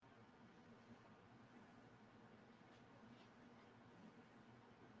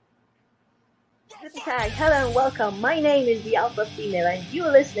Hi, hello and welcome. My name is the Alpha Female and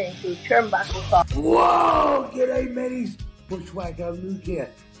you're listening to Turnbuckle Talk. Whoa! G'day, mateys. Bushwhacker Luke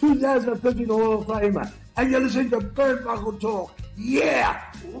here, 2015 Hall of Famer, and you're listening to Turnbuckle Talk.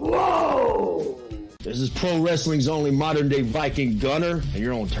 Yeah! Whoa! This is pro wrestling's only modern-day Viking Gunner, and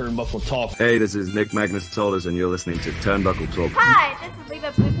you're on Turnbuckle Talk. Hey, this is Nick Magnus-Toldis, and you're listening to Turnbuckle Talk. Hi, this is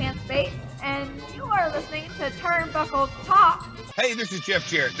Leva Blue Pants Bates, and you are listening to Turnbuckle Talk. Hey, this is Jeff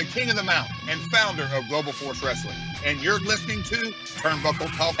Jarrett, the king of the mountain and founder of Global Force Wrestling, and you're listening to Turnbuckle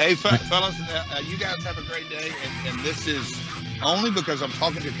Talk. Hey, fellas, you guys have a great day, and this is only because I'm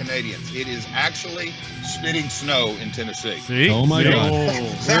talking to Canadians. It is actually spitting snow in Tennessee. See? Oh my God!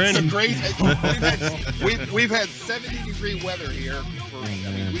 That's a great. We've had 70-degree weather here.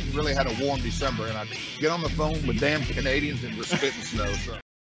 We've really had a warm December, and I get on the phone with damn Canadians and we're spitting snow. So.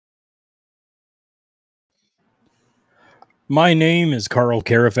 My name is Carl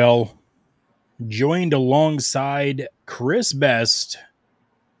Carafel, joined alongside Chris Best,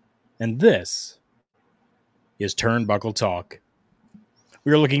 and this is Turnbuckle Talk.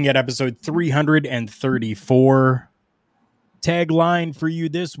 We are looking at episode 334. Tagline for you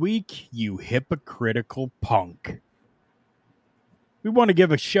this week, you hypocritical punk. We want to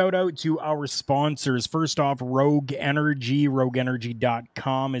give a shout out to our sponsors. First off, Rogue Energy.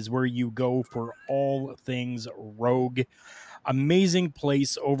 RogueEnergy.com is where you go for all things Rogue. Amazing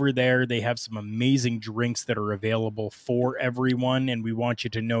place over there. They have some amazing drinks that are available for everyone, and we want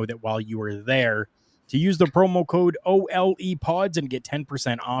you to know that while you are there, to use the promo code OLEPODS and get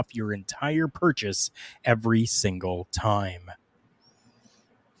 10% off your entire purchase every single time.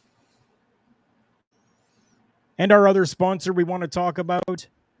 And our other sponsor we want to talk about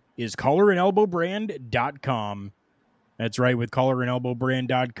is collarandelbowbrand.com. That's right, with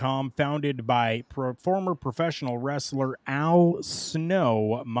collarandelbowbrand.com, founded by former professional wrestler Al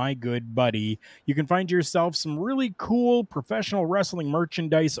Snow, my good buddy. You can find yourself some really cool professional wrestling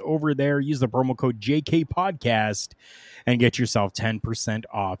merchandise over there. Use the promo code JKPodcast and get yourself 10%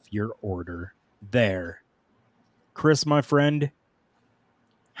 off your order there. Chris, my friend,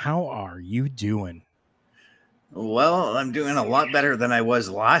 how are you doing? Well, I'm doing a lot better than I was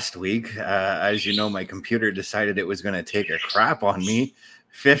last week. As you know, my computer decided it was going to take a crap on me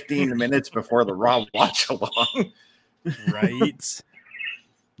 15 minutes before the Raw watch along. Right.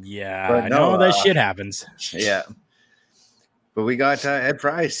 Yeah, no, that shit happens. Yeah. But we got Ed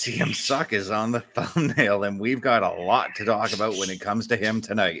Fry's CM Suck is on the thumbnail, and we've got a lot to talk about when it comes to him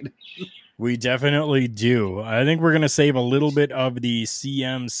tonight. We definitely do. I think we're going to save a little bit of the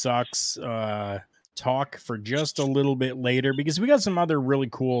CM Sucks talk for just a little bit later because we got some other really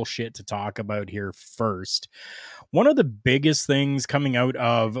cool shit to talk about here first. One of the biggest things coming out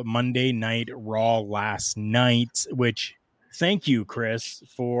of Monday Night Raw last night, which thank you, Chris,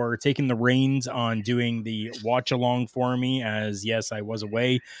 for taking the reins on doing the watch along for me, as yes, I was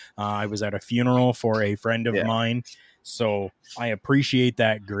away. I was at a funeral for a friend of mine, so I appreciate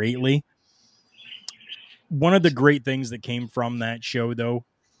that greatly. One of the great things that came from that show, though,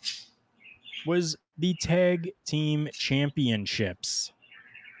 was the tag team championships,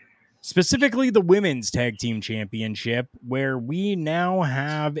 specifically the women's tag team championship, where we now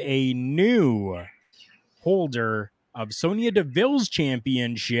have a new holder of Sonya Deville's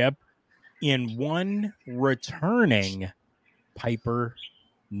championship in one returning Piper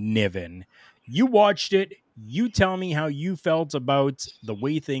Niven. You watched it. You tell me how you felt about the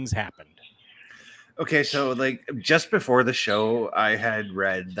way things happened. Okay, so just before the show, I had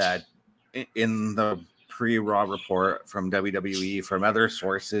read that in the pre-Raw report from WWE, from other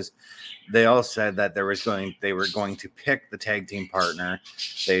sources, they all said that they were going to pick the tag team partner.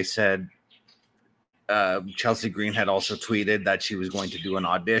 They said Chelsea Green had also tweeted that she was going to do an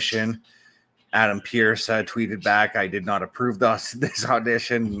audition. Adam Pearce tweeted back, "I did not approve this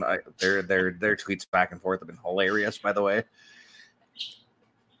audition." Their tweets back and forth have been hilarious, by the way.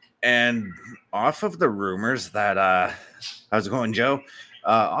 And off of the rumors that how's it going, Joe?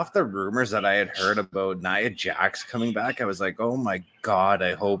 Off the rumors that I had heard about Nia Jax coming back, I was like, oh my God,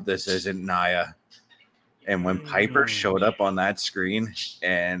 I hope this isn't Nia. And when Piper showed up on that screen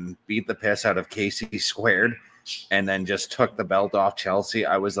and beat the piss out of Casey Squared and then just took the belt off Chelsea,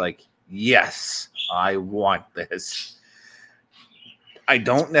 I was like, yes, I want this. I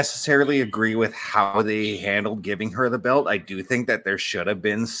don't necessarily agree with how they handled giving her the belt. I do think that there should have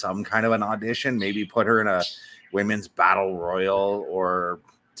been some kind of an audition, maybe put her in a women's battle royal or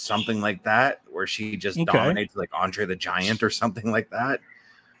something like that, where she just dominates like Andre the Giant or something like that.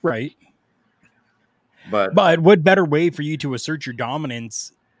 Right. But what better way for you to assert your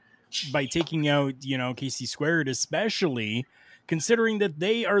dominance by taking out, Casey Squared, especially considering that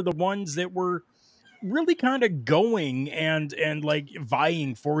they are the ones that were really kind of going and like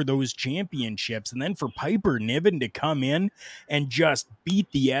vying for those championships. And then for Piper Niven to come in and just beat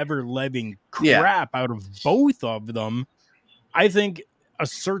the ever-living crap out of both of them, I think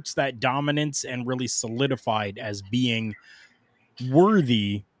asserts that dominance and really solidified as being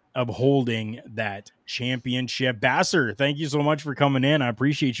worthy of holding that championship. Basser, thank you so much for coming in. I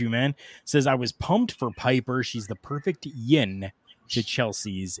appreciate you, man. Says, I was pumped for Piper. She's the perfect yin to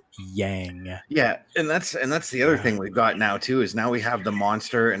Chelsea's yang. Yeah, and that's the other thing we've got now too, is now we have the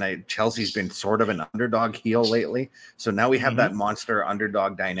monster, and Chelsea's been sort of an underdog heel lately. So now we have that monster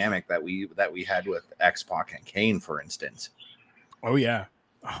underdog dynamic that we had with X-Pac and Kane, for instance. Oh yeah,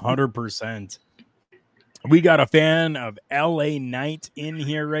 100%. We got a fan of LA Knight in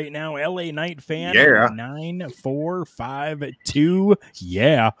here right now. LA Knight fan 9452.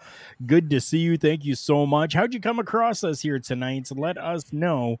 Yeah. Good to see you. Thank you so much. How'd you come across us here tonight? Let us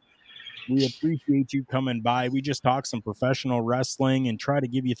know. We appreciate you coming by. We just talk some professional wrestling and try to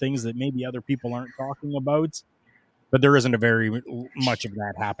give you things that maybe other people aren't talking about. But there isn't a very much of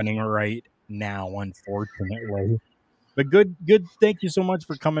that happening right now, unfortunately. But good. Thank you so much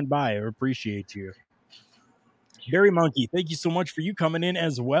for coming by. I appreciate you. Barry Monkey, thank you so much for you coming in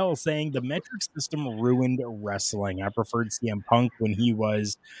as well, saying the metric system ruined wrestling. I preferred CM Punk when he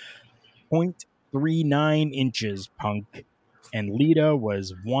was 0.39 inches, Punk, and Lita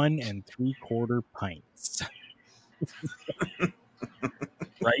was 1 3/4 pints.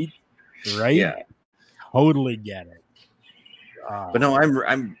 Right? Yeah. Totally get it. But no,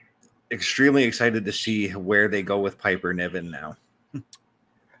 I'm extremely excited to see where they go with Piper Niven now.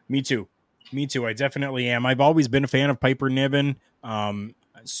 Me too. I definitely am. I've always been a fan of Piper Niven.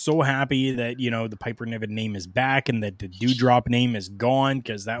 So happy that, the Piper Niven name is back and that the Dewdrop name is gone,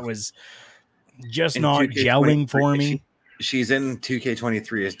 because that was just not gelling for me. She's in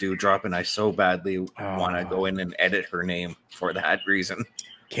 2K23 as Dewdrop, and I so badly want to go in and edit her name for that reason.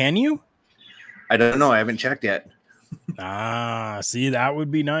 Can you? I don't know. I haven't checked yet. See, that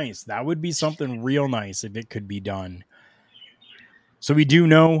would be nice. That would be something real nice if it could be done. So we do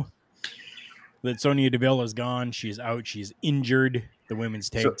know that Sonya Deville is gone. She's out. She's injured. The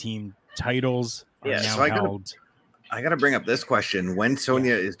women's tag team titles are now held. I got to bring up this question. When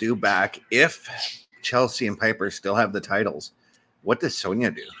Sonya is due back, if Chelsea and Piper still have the titles, what does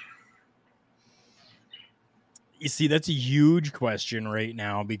Sonya do? You see, that's a huge question right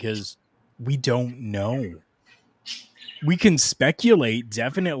now, because we don't know. We can speculate,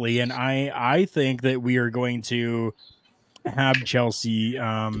 definitely, and I think that we are going to have Chelsea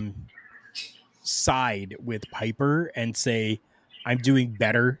side with Piper and say, I'm doing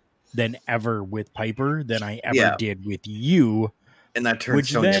better than ever with Piper than I ever did with you. And that turns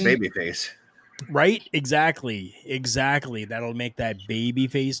Sonya babyface. Right? Exactly. That'll make that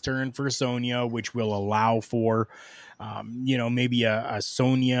babyface turn for Sonya, which will allow for, maybe a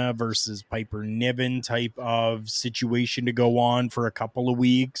Sonya versus Piper Niven type of situation to go on for a couple of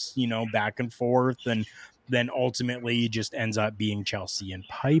weeks, back and forth. And then ultimately just ends up being Chelsea and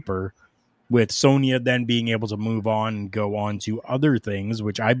Piper, with Sonya then being able to move on and go on to other things,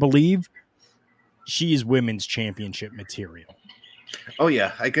 which I believe she's women's championship material. Oh,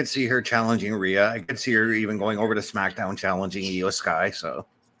 yeah. I could see her challenging Rhea. I could see her even going over to SmackDown challenging Io Sky. So,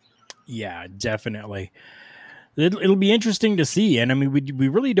 yeah, definitely. It'll be interesting to see. And I mean, we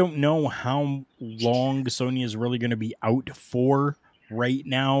really don't know how long Sonya is really going to be out for right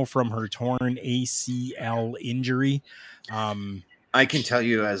now from her torn ACL injury. I can tell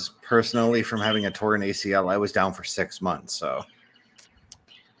you, as personally, from having a torn ACL, I was down for 6 months. So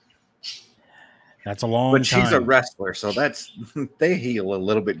that's a long time. But she's a wrestler, so they heal a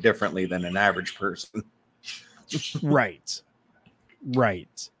little bit differently than an average person. Right.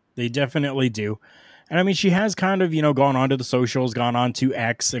 They definitely do. And I mean, she has kind of, gone onto the socials, gone on to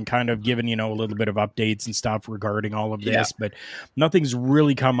X, and kind of given, a little bit of updates and stuff regarding all of this, but nothing's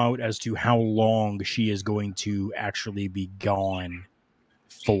really come out as to how long she is going to actually be gone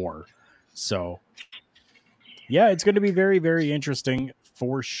for. So, yeah, it's going to be very, very interesting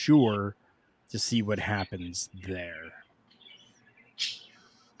for sure to see what happens there.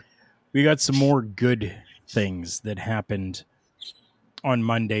 We got some more good things that happened on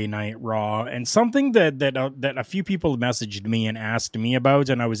Monday Night Raw, and something that a few people messaged me and asked me about,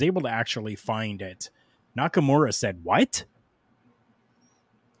 and I was able to actually find it. Nakamura said, "What?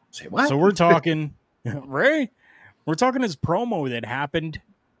 Say what?" So we're talking, right? We're talking his promo that happened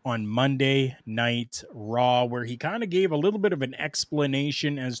on Monday Night Raw, where he kind of gave a little bit of an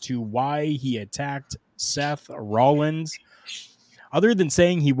explanation as to why he attacked Seth Rollins. Other than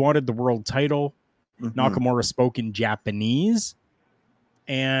saying he wanted the world title, Nakamura spoke in Japanese.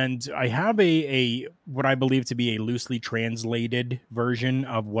 And I have a what I believe to be a loosely translated version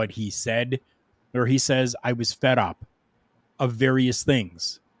of what he said, where he says, I was fed up of various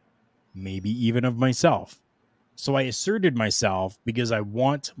things, maybe even of myself. So I asserted myself because I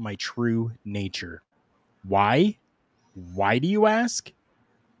want my true nature. Why? Why do you ask?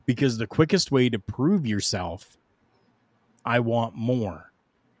 Because the quickest way to prove yourself, I want more.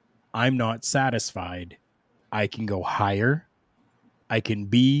 I'm not satisfied. I can go higher. I can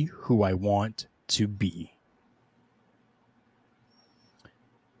be who I want to be.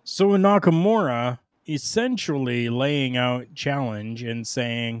 So Nakamura essentially laying out challenge and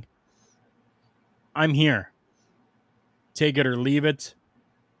saying, I'm here. Take it or leave it,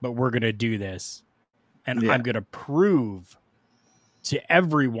 but we're going to do this. And Yeah. I'm going to prove to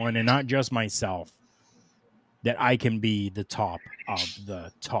everyone and not just myself that I can be the top of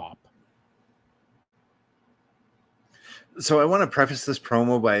the top. So I want to preface this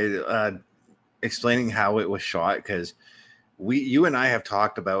promo by explaining how it was shot, because you and I have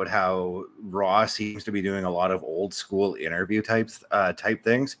talked about how Raw seems to be doing a lot of old school interview type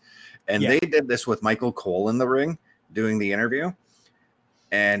things, and they did this with Michael Cole in the ring doing the interview,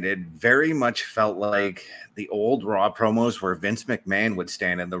 and it very much felt like the old Raw promos where Vince McMahon would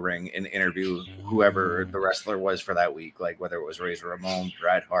stand in the ring and interview whoever the wrestler was for that week, like whether it was Razor Ramon,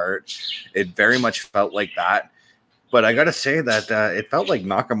 Bret Hart. It very much felt like that. But I got to say that it felt like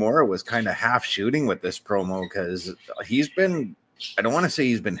Nakamura was kind of half shooting with this promo, because he's been, I don't want to say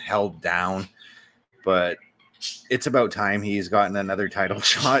he's been held down, but it's about time he's gotten another title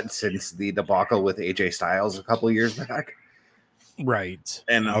shot since the debacle with AJ Styles a couple of years back. Right.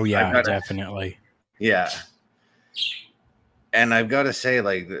 And oh, yeah, definitely. Yeah. And I've got to say,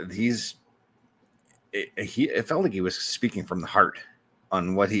 like, it felt like he was speaking from the heart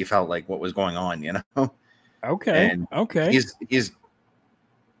on what he felt like, what was going on, you know? Okay. And okay. He's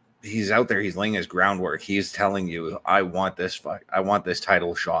out there. He's laying his groundwork. He's telling you, I want this fight. I want this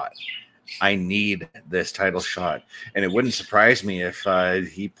title shot. I need this title shot. And it wouldn't surprise me if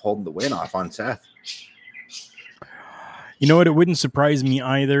he pulled the win off on Seth. You know what? It wouldn't surprise me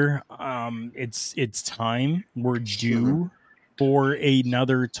either. It's time. We're due for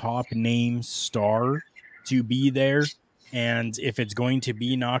another top name star to be there. And if it's going to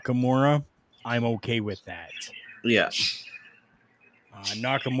be Nakamura, I'm okay with that. Yeah.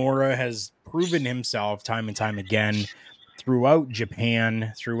 Nakamura has proven himself time and time again throughout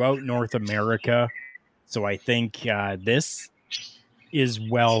Japan, throughout North America. So I think this is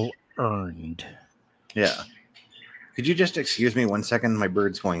well earned. Yeah. Could you just excuse me 1 second? My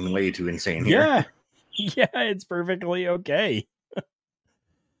bird's going way too insane here. Yeah, it's perfectly okay.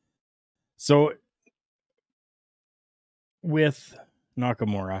 So with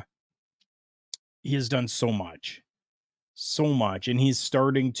Nakamura, he has done so much, and he's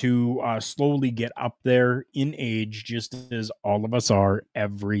starting to slowly get up there in age, just as all of us are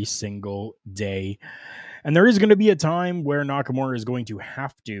every single day. And there is going to be a time where Nakamura is going to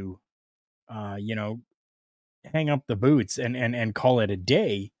have to, hang up the boots and call it a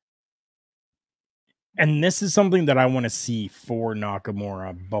day. And this is something that I want to see for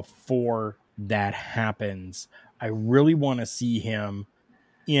Nakamura before that happens. I really want to see him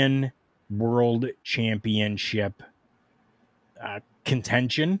in World Championship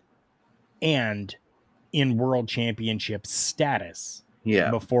contention and in World Championship status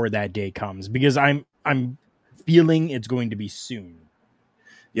before that day comes, because I'm feeling it's going to be soon.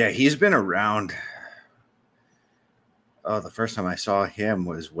 Yeah, he's been around. Oh, the first time I saw him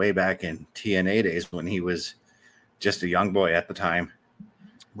was way back in TNA days when he was just a young boy at the time.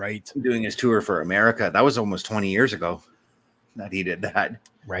 Right. Doing his tour for America. That was almost 20 years ago that he did that.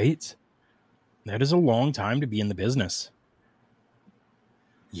 Right. That is a long time to be in the business.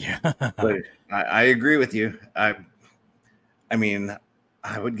 Yeah. But I agree with you. I mean,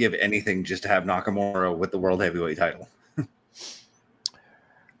 I would give anything just to have Nakamura with the World Heavyweight title.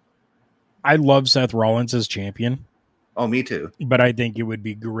 I love Seth Rollins as champion. Oh, me too. But I think it would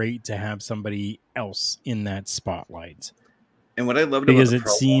be great to have somebody else in that spotlight. And what I loved because about the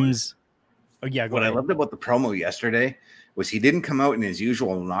it promo, seems, oh yeah, go what ahead. I loved about the promo yesterday was he didn't come out in his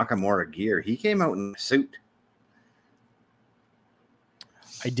usual Nakamura gear. He came out in a suit.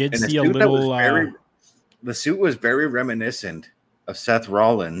 I did see a little. The suit was very reminiscent of Seth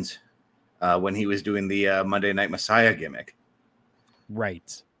Rollins when he was doing the Monday Night Messiah gimmick.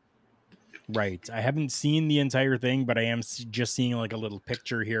 Right. I haven't seen the entire thing, but I am just seeing like a little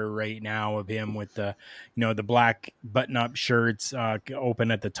picture here right now of him with the, the black button-up shirts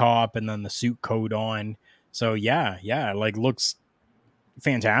open at the top and then the suit coat on. So yeah, like looks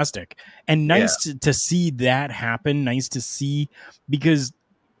fantastic. And nice to see that happen. Nice to see, because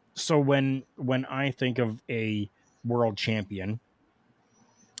so when I think of a world champion,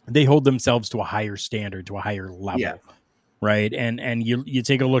 they hold themselves to a higher standard, to a higher level, right? And you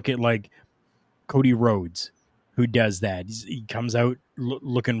take a look at like Cody Rhodes, who does that. He comes out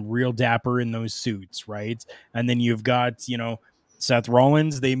looking real dapper in those suits, right? And then you've got, Seth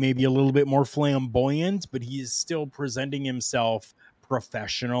Rollins. They may be a little bit more flamboyant, but he is still presenting himself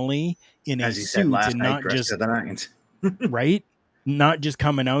professionally in a suit, and not just to the nines. right, not just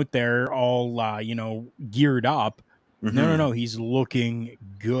coming out there all geared up. No, he's looking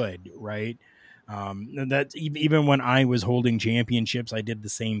good, right? That's even when I was holding championships, I did the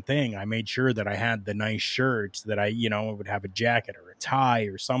same thing. I made sure that I had the nice shirts, that I would have a jacket or a tie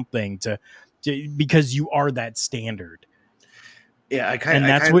or something to because you are that standard. Yeah, and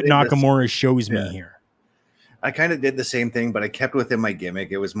that's what Nakamura shows me here. I kind of did the same thing, but I kept within my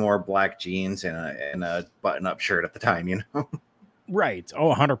gimmick. It was more black jeans and a button-up shirt at the time, Right.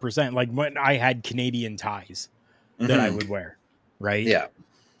 Oh, 100%. Like when I had Canadian ties that I would wear, right? Yeah.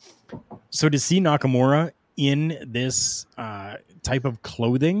 So to see Nakamura in this type of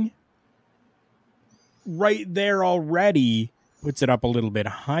clothing right there already puts it up a little bit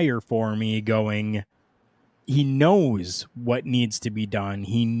higher for me, going, he knows what needs to be done.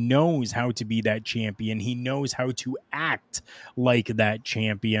 He knows how to be that champion. He knows how to act like that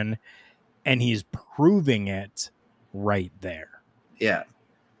champion, and he's proving it right there. Yeah.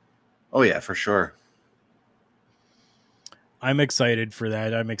 Oh, yeah, for sure. I'm excited for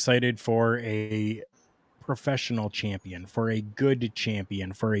that. I'm excited for a professional champion, for a good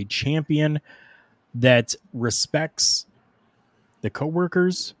champion, for a champion that respects the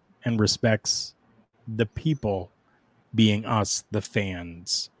coworkers and respects the people, being us, the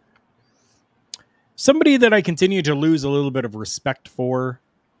fans. Somebody that I continue to lose a little bit of respect for,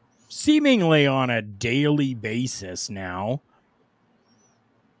 seemingly on a daily basis now,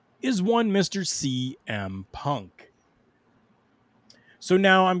 is one Mr. CM Punk. So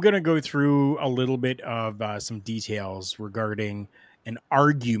now I'm going to go through a little bit of some details regarding an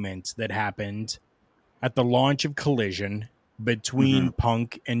argument that happened at the launch of Collision between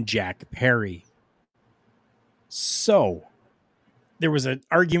Punk and Jack Perry. So there was an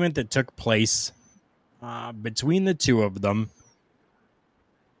argument that took place between the two of them,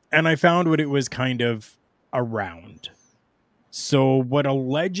 and I found what it was kind of around. So what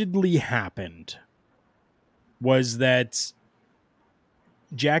allegedly happened was that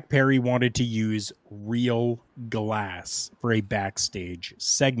Jack Perry wanted to use real glass for a backstage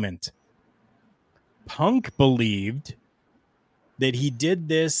segment. Punk believed that he did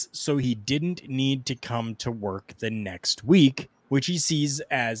this so he didn't need to come to work the next week, which he sees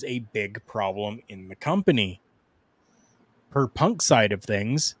as a big problem in the company. Per Punk's side of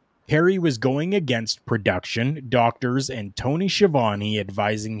things, Perry was going against production, doctors, and Tony Schiavone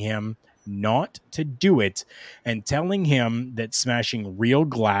advising him not to do it and telling him that smashing real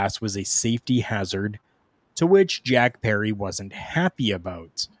glass was a safety hazard, to which Jack Perry wasn't happy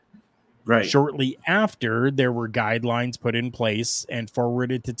about. Right. Shortly after, there were guidelines put in place and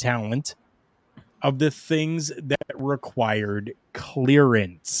forwarded to talent of the things that required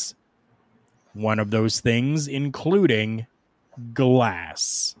clearance. One of those things including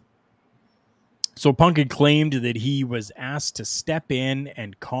glass. So Punk had claimed that he was asked to step in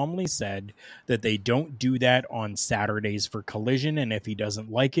and calmly said that they don't do that on Saturdays for Collision, and if he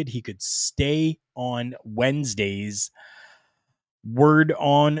doesn't like it, he could stay on Wednesdays. Word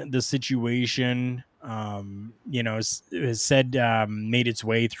on the situation, said made its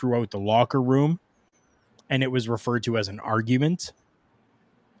way throughout the locker room, and it was referred to as an argument.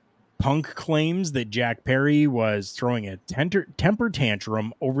 Punk claims that Jack Perry was throwing a temper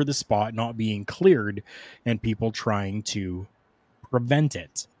tantrum over the spot not being cleared and people trying to prevent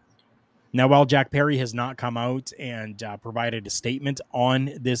it. Now, while Jack Perry has not come out and provided a statement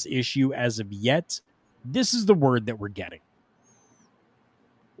on this issue as of yet, this is the word that we're getting.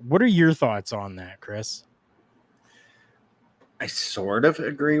 What are your thoughts on that, Chris? I sort of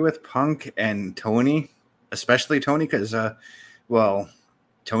agree with Punk and Tony, especially Tony, because,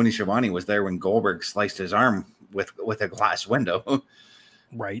 Tony Schiavone was there when Goldberg sliced his arm with a glass window.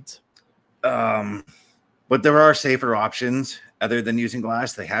 Right. But there are safer options other than using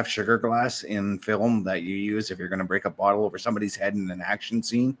glass. They have sugar glass in film that you use if you're going to break a bottle over somebody's head in an action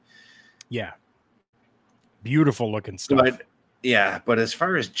scene. Yeah. Beautiful looking stuff. But as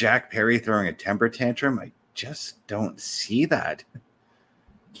far as Jack Perry throwing a temper tantrum, I just don't see that.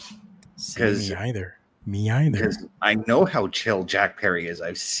 Me either. Because I know how chill Jack Perry is.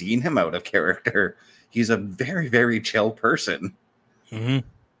 I've seen him out of character. He's a very, very chill person. Mm-hmm.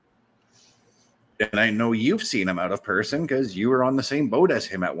 And I know you've seen him out of person because you were on the same boat as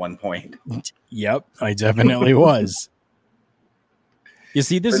him at one point. Yep, I definitely was. You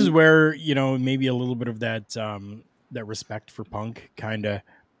see, this is where, maybe a little bit of that that respect for Punk kind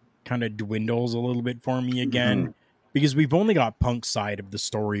of dwindles a little bit for me again, because we've only got Punk's side of the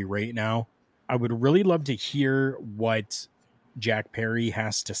story right now. I would really love to hear what Jack Perry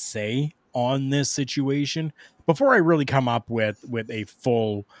has to say on this situation before I really come up with a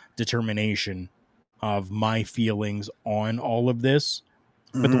full determination of my feelings on all of this.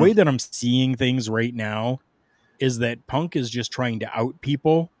 But the way that I'm seeing things right now is that Punk is just trying to out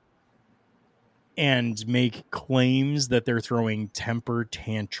people and make claims that they're throwing temper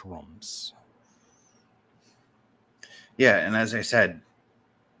tantrums. Yeah, and as I said,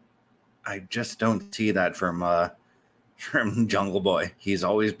 I just don't see that from Jungle Boy. He's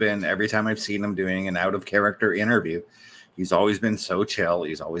always been, every time I've seen him doing an out of character interview, he's always been so chill.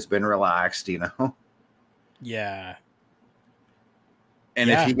 He's always been relaxed, Yeah. And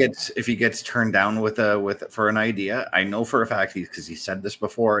if he gets turned down for an idea, I know for a fact because he said this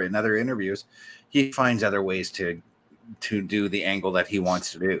before in other interviews, he finds other ways to do the angle that he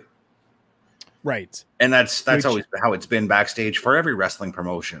wants to do. Right. And that's always how it's been backstage for every wrestling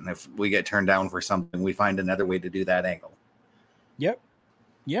promotion. If we get turned down for something, we find another way to do that angle. Yep.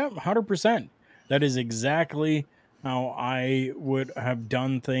 100%. That is exactly how I would have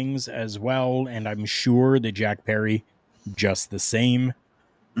done things as well. And I'm sure that Jack Perry, just the same.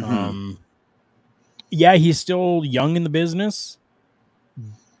 Yeah, he's still young in the business,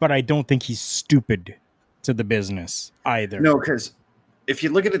 but I don't think he's stupid to the business either. No, because if you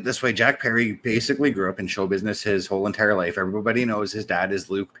look at it this way, Jack Perry basically grew up in show business his whole entire life. Everybody knows his dad is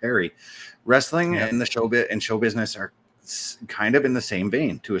Luke Perry. Wrestling and the show business are kind of in the same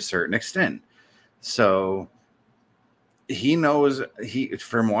vein to a certain extent. So he knows,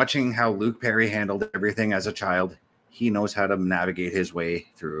 from watching how Luke Perry handled everything as a child, he knows how to navigate his way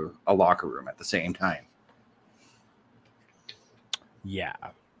through a locker room at the same time. Yeah.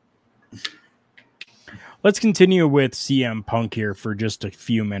 Let's continue with CM Punk here for just a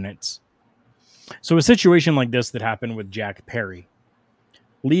few minutes. So a situation like this that happened with Jack Perry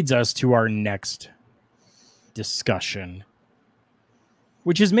leads us to our next discussion,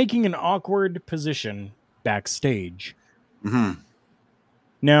 which is making an awkward position backstage.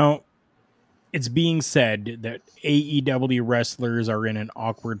 Now, it's being said that AEW wrestlers are in an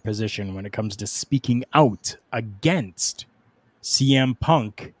awkward position when it comes to speaking out against CM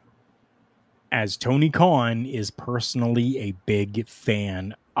Punk, as Tony Khan is personally a big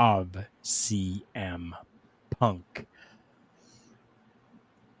fan of CM Punk.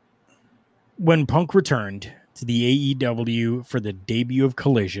 When Punk returned to the AEW for the debut of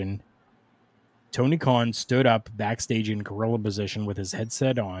Collision, Tony Khan stood up backstage in gorilla position with his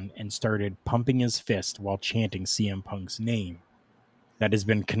headset on and started pumping his fist while chanting CM Punk's name. That has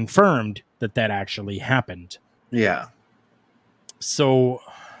been confirmed that actually happened. Yeah. So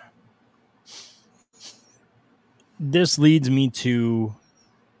this leads me to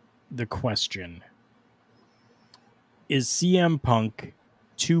the question: is CM Punk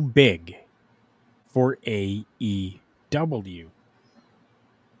too big for AEW?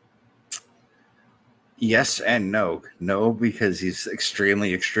 Yes and no. No, because he's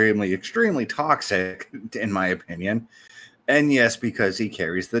extremely, extremely, extremely toxic, in my opinion. And yes, because he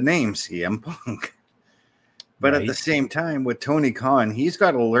carries the name CM Punk. But at the same time, with Tony Khan, he's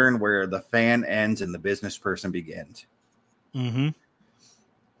got to learn where the fan ends and the business person begins.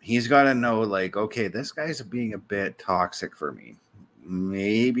 He's got to know, like, okay, this guy's being a bit toxic for me.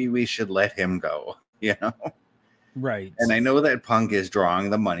 Maybe we should let him go, Right. And I know that Punk is drawing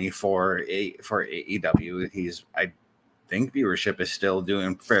the money for AEW. I think viewership is still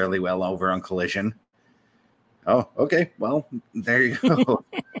doing fairly well over on Collision. Oh, okay. Well, there you go.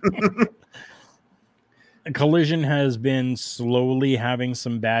 Collision has been slowly having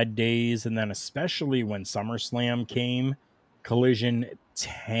some bad days, and then especially when SummerSlam came, Collision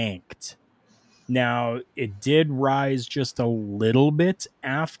tanked. Now, it did rise just a little bit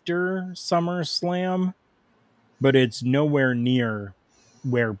after SummerSlam, but it's nowhere near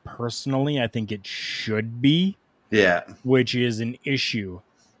where personally I think it should be. Yeah. Which is an issue.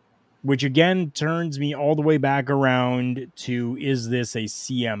 Which again turns me all the way back around to, is this a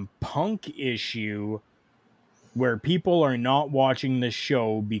CM Punk issue where people are not watching the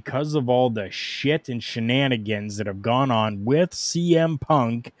show because of all the shit and shenanigans that have gone on with CM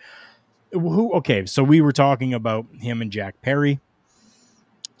Punk? Okay, so we were talking about him and Jack Perry.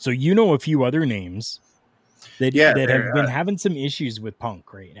 So a few other names that have been having some issues with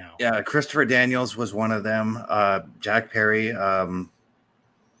Punk right now. Yeah, Christopher Daniels was one of them. Jack Perry.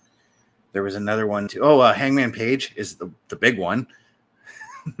 There was another one too. Oh, Hangman Page is the big one.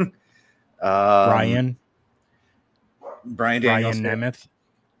 Brian Daniels, Nemeth.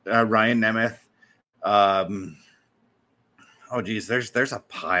 Ryan Nemeth. Oh geez, there's a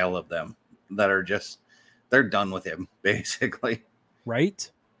pile of them that are just, they're done with him basically. Right.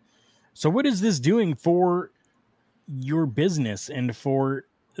 So what is this doing for your business and for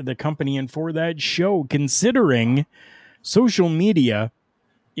the company and for that show, considering social media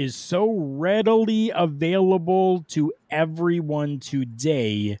is so readily available to everyone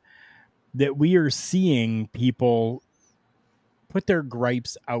today that we are seeing people put their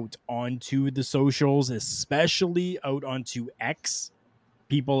gripes out onto the socials, especially out onto X.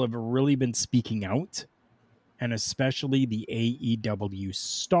 People have really been speaking out, and especially the AEW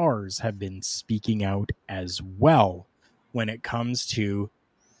stars have been speaking out as well when it comes to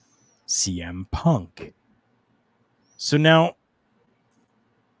CM Punk. So now,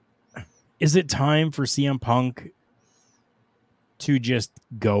 is it time for CM Punk to just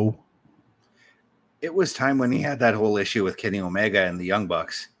go? It was time when he had that whole issue with Kenny Omega and the Young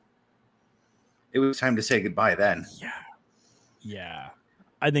Bucks. It was time to say goodbye then. Yeah.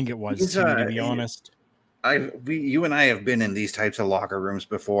 I think it was too, to be honest. You and I have been in these types of locker rooms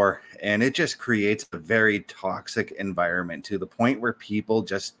before, and it just creates a very toxic environment to the point where people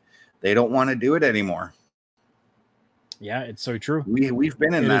just, they don't want to do it anymore. Yeah, it's so true. We've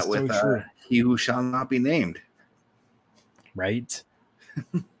been in that with He Who Shall Not Be Named. Right.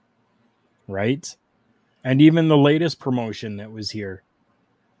 Right. And even the latest promotion that was here,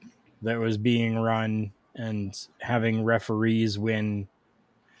 that was being run and having referees win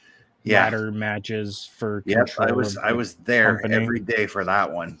ladder matches for control. I was there company. every day for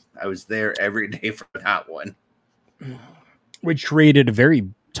that one. Which created a very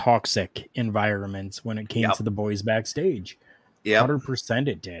toxic environment when it came to the boys backstage. 100%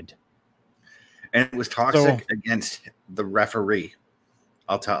 it did. And it was toxic against the referee.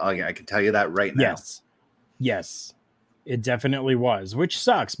 I can tell you that right now. Yes, it definitely was, which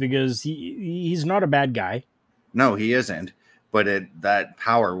sucks because he's not a bad guy. No, he isn't. But that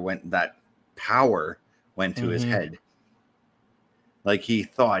power went to his head. Like he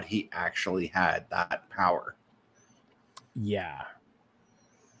thought he actually had that power. Yeah.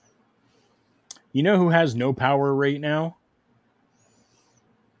 You know who has no power right now?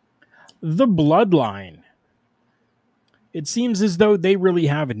 The Bloodline. It seems as though they really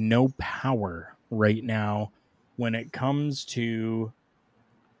have no power right now when it comes to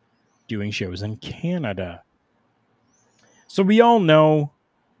doing shows in Canada. So we all know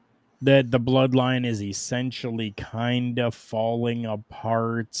that the Bloodline is essentially kind of falling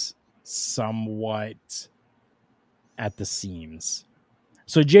apart somewhat at the seams.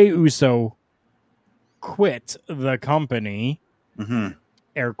 So Jey Uso quit the company,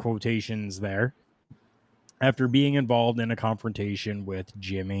 air quotations there, after being involved in a confrontation with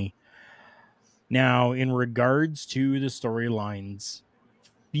Jimmy. Now, in regards to the storyline's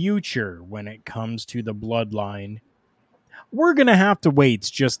future when it comes to the Bloodline, we're going to have to wait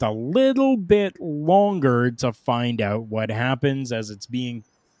just a little bit longer to find out what happens, as it's being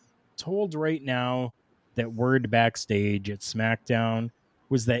told right now that word backstage at SmackDown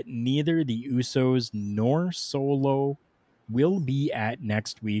was that neither the Usos nor Solo will be at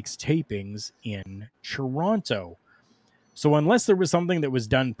next week's tapings in Toronto. So unless there was something that was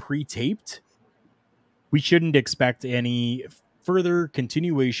done pre-taped, we shouldn't expect any further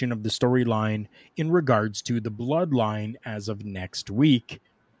continuation of the storyline in regards to the Bloodline as of next week.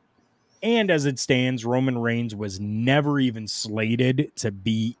 And as it stands, Roman Reigns was never even slated to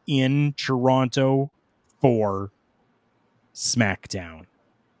be in Toronto for SmackDown.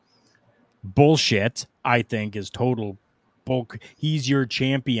 Bullshit, I think, is total bulk. He's your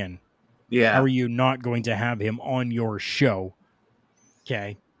champion. Yeah. How are you not going to have him on your show?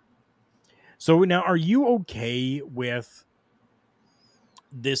 Okay. So now, are you okay with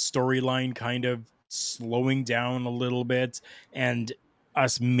this storyline kind of slowing down a little bit and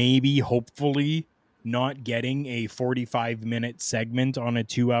us maybe, hopefully, not getting a 45-minute segment on a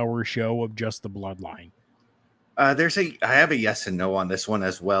 2-hour show of just the Bloodline? I have a yes and no on this one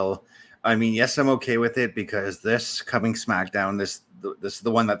as well. I mean, yes, I'm okay with it because this coming SmackDown, this is the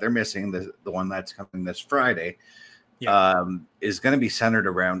one that they're missing, the one that's coming this Friday, is going to be centered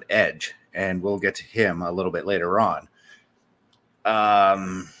around Edge, and we'll get to him a little bit later on.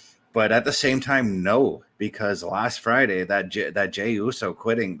 But at the same time, no, because last Friday that Jey Uso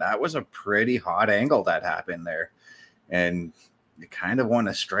quitting, that was a pretty hot angle that happened there, and you kind of want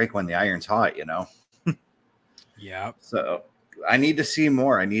to strike when the iron's hot, you know. Yeah. So I need to see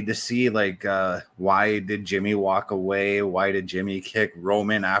more. I need to see like why did Jimmy walk away? Why did Jimmy kick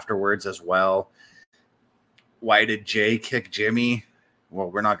Roman afterwards as well? Why did Jay kick Jimmy? Well,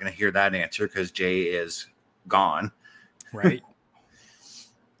 we're not going to hear that answer because Jay is gone. Right.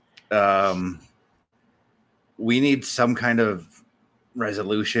 We need some kind of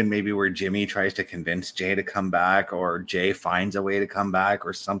resolution, maybe where Jimmy tries to convince Jay to come back, or Jay finds a way to come back,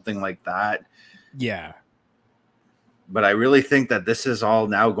 or something like that. Yeah. But I really think that this is all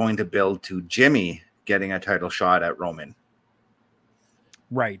now going to build to Jimmy getting a title shot at Roman.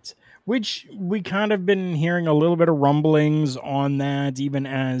 Right. Which we kind of been hearing a little bit of rumblings on that, even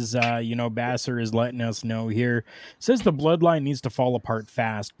as, Basser is letting us know here. Says the bloodline needs to fall apart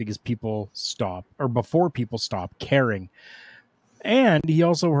fast because before people stop caring. And he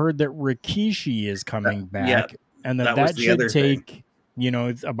also heard that Rikishi is coming back, and that should take,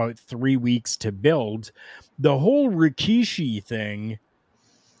 about 3 weeks to build. The whole Rikishi thing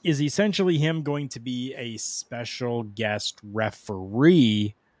is essentially him going to be a special guest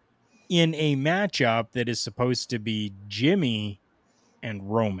referee in a matchup that is supposed to be Jimmy and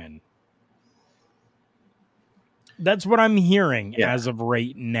Roman. That's what I'm hearing as of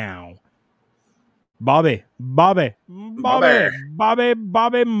right now. Bobby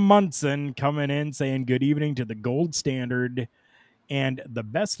Munson coming in saying good evening to the gold standard and the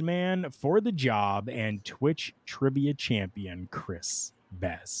best man for the job and Twitch trivia champion, Chris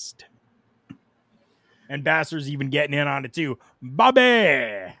Best. And Basser's even getting in on it too.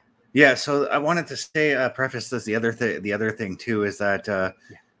 Bobby! Yeah, so I wanted to say, preface this. The other thing too is that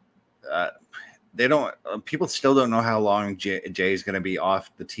they don't. People still don't know how long Jay is going to be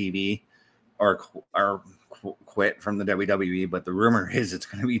off the TV or quit from the WWE. But the rumor is it's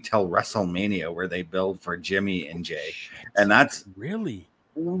going to be till WrestleMania where they build for Jimmy and Jay, and that's really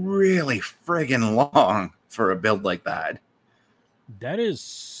friggin' long for a build like that. That is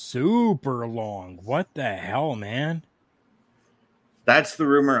super long. What the hell, man? That's the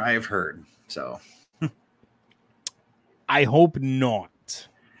rumor I've heard. So I hope not.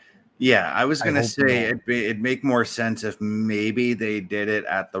 Yeah, I was going to say it'd make more sense if maybe they did it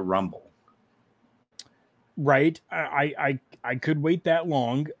at the Rumble. Right. I could wait that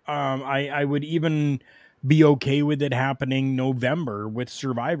long. I would even be okay with it happening November with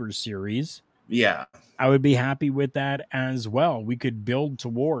Survivor Series. Yeah. I would be happy with that as well. We could build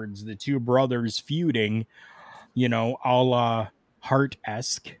towards the two brothers feuding, a la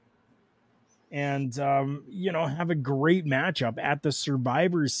Hart-esque, and have a great matchup at the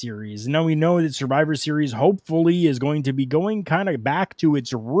Survivor Series. Now we know that Survivor Series hopefully is going to be going kind of back to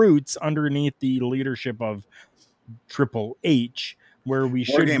its roots underneath the leadership of Triple H, where we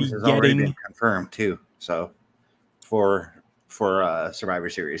should be getting already been confirmed too. So for Survivor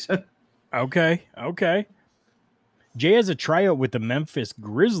Series. Okay. Jay has a tryout with the Memphis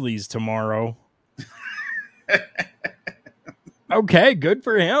Grizzlies tomorrow. Okay, good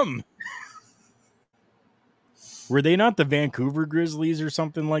for him. Were they not the Vancouver Grizzlies or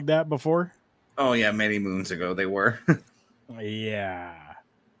something like that before? Oh yeah, many moons ago they were. Yeah.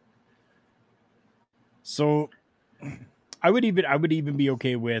 So I would even be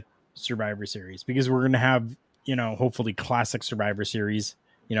okay with Survivor Series because we're going to have, hopefully classic Survivor Series,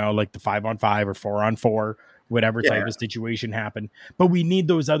 like the 5-on-5 or 4-on-4, whatever type of situation happen. But we need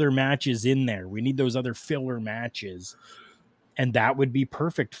those other matches in there. We need those other filler matches. And that would be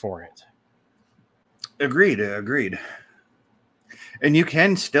perfect for it. Agreed. And you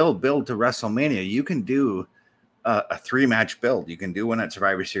can still build to WrestleMania. You can do a 3-match build. You can do one at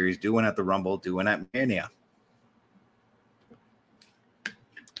Survivor Series, do one at the Rumble, do one at Mania.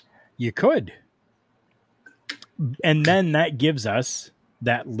 You could. And then that gives us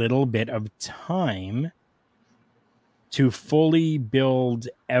that little bit of time to fully build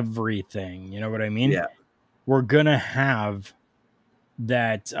everything. You know what I mean? Yeah. We're going to have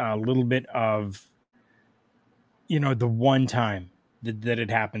that little bit of, the one time that it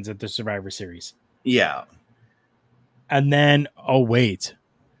happens at the Survivor Series. Yeah. And then, oh, wait.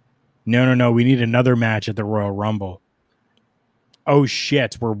 No. We need another match at the Royal Rumble. Oh,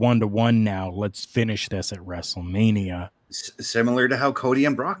 shit. We're 1-1 now. Let's finish this at WrestleMania. Similar to how Cody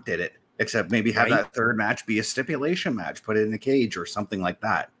and Brock did it, except maybe have that third match be a stipulation match, put it in a cage or something like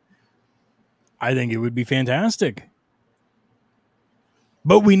that. I think it would be fantastic.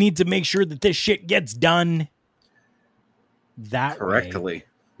 But we need to make sure that this shit gets done that correctly.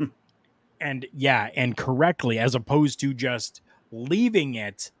 Way. and correctly, as opposed to just leaving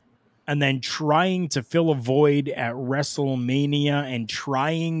it and then trying to fill a void at WrestleMania and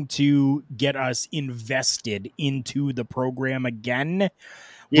trying to get us invested into the program again,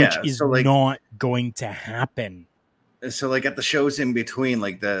 which is not going to happen. So like at the shows in between,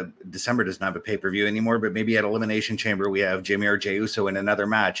 like the December doesn't have a pay-per-view anymore, but maybe at Elimination Chamber we have Jimmy or Jey Uso in another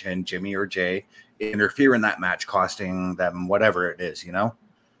match, and Jimmy or Jay interfere in that match, costing them whatever it is, you know?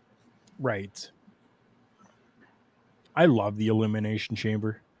 Right. I love the Elimination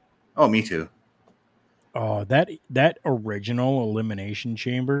Chamber. Oh, me too. Oh, that original Elimination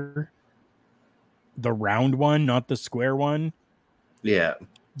Chamber, the round one, not the square one. Yeah.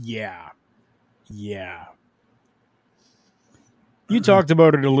 Yeah. Yeah. You talked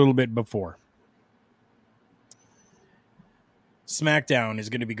about it a little bit before. SmackDown is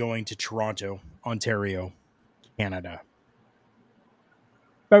going to be going to Toronto, Ontario, Canada.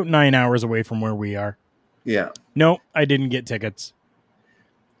 About 9 hours away from where we are. Yeah. No, I didn't get tickets.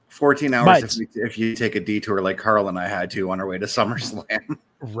 14 hours if you take a detour like Carl and I had to on our way to SummerSlam.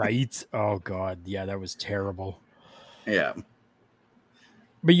 Right? Oh, God. Yeah, that was terrible. Yeah.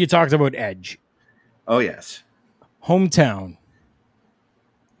 But you talked about Edge. Oh, yes. Hometown.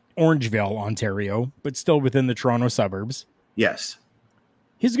 Orangeville, Ontario, but still within the Toronto suburbs. Yes.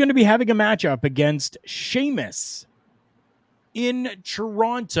 He's going to be having a matchup against Sheamus in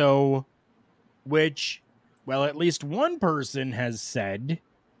Toronto, which, well, at least one person has said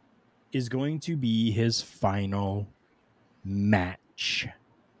is going to be his final match.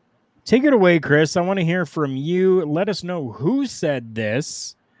 Take it away, Chris. I want to hear from you. Let us know who said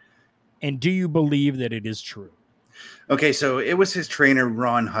this, and do you believe that it is true? Okay, so it was his trainer,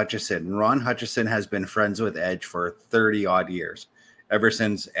 Ron Hutchison. Ron Hutchison has been friends with Edge for 30 odd years, ever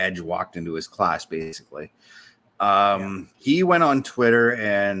since Edge walked into his class, basically. He went on Twitter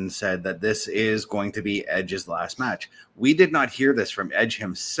and said that this is going to be Edge's last match. We did not hear this from Edge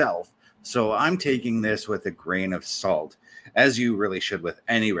himself, so I'm taking this with a grain of salt, as you really should with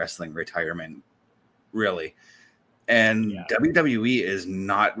any wrestling retirement, really. And WWE is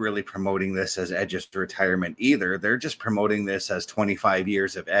not really promoting this as Edge's retirement either. They're just promoting this as 25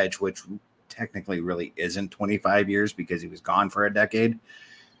 years of Edge, which technically really isn't 25 years because he was gone for a decade.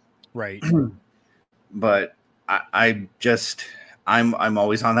 Right. But I'm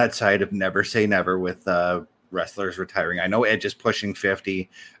always on that side of never say never with wrestlers retiring. I know Edge is pushing 50.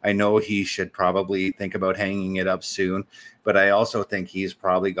 I know he should probably think about hanging it up soon, but I also think he's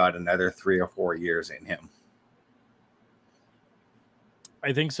probably got another 3 or 4 years in him.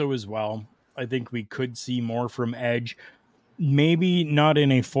 I think so as well. I think we could see more from Edge. Maybe not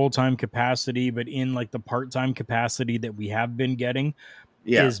in a full-time capacity, but in like the part-time capacity that we have been getting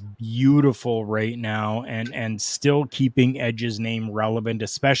is beautiful right now, and still keeping Edge's name relevant,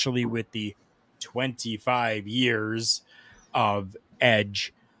 especially with the 25 years of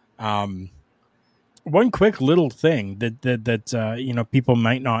Edge. One quick little thing that people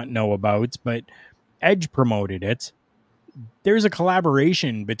might not know about, but Edge promoted it. There's a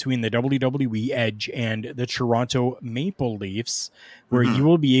collaboration between the WWE Edge and the Toronto Maple Leafs where you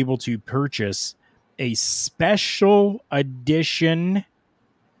will be able to purchase a special edition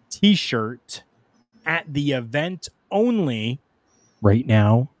t-shirt at the event only right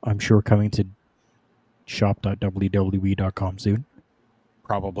now. I'm sure coming to shop.wwe.com soon.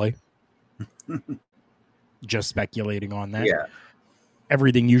 Probably. Just speculating on that. Yeah.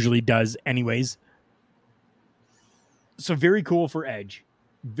 Everything usually does anyways. So very cool for Edge.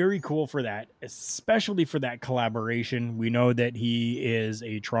 Very cool for that, especially for that collaboration. We know that he is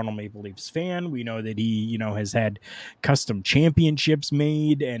a Toronto Maple Leafs fan. We know that he, has had custom championships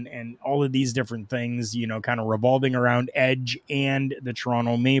made and all of these different things, kind of revolving around Edge and the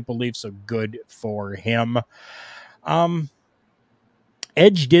Toronto Maple Leafs. So good for him.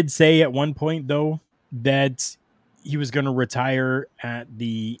 Edge did say at one point, though, that he was going to retire at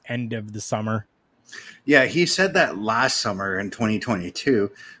the end of the summer. Yeah, he said that last summer in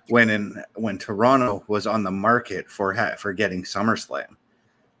 2022 when Toronto was on the market for getting SummerSlam.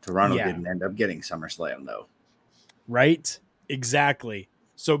 Toronto didn't end up getting SummerSlam though. Right? Exactly.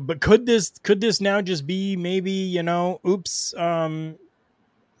 So, but could this now just be maybe, oops,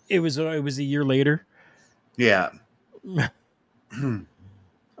 it was a year later. Yeah.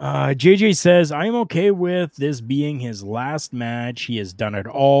 JJ says, I'm okay with this being his last match. He has done it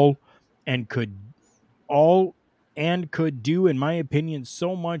all and could do, in my opinion,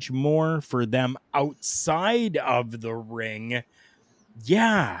 so much more for them outside of the ring.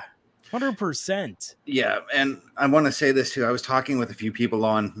 Yeah, 100%. Yeah, and I want to say this too. I was talking with a few people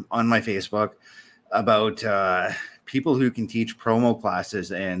on my Facebook about people who can teach promo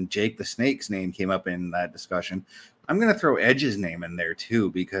classes, and Jake the Snake's name came up in that discussion. I'm going to throw Edge's name in there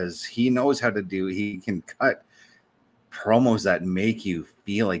too, because he knows how to he can cut promos that make you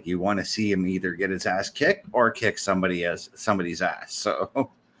feel like you want to see him either get his ass kicked or kick somebody's ass. So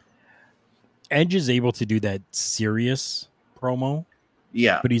Edge is able to do that serious promo,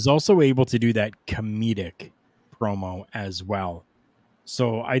 Yeah. but he's also able to do that comedic promo as well.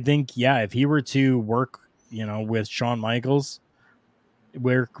 So I think, yeah, if he were to work, with Shawn Michaels,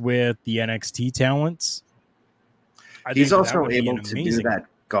 work with the NXT talents, He's that also would be able an to do amazing. that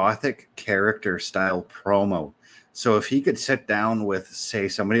gothic character style promo. So if he could sit down with, say,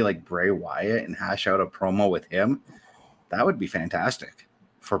 somebody like Bray Wyatt and hash out a promo with him, that would be fantastic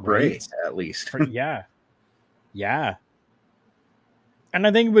for Bray, Right? at least. Yeah. And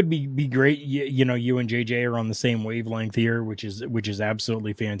I think it would be great. You and JJ are on the same wavelength here, which is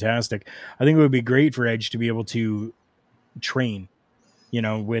absolutely fantastic. I think it would be great for Edge to be able to train,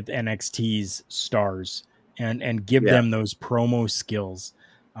 with NXT's stars and give Yeah. them those promo skills.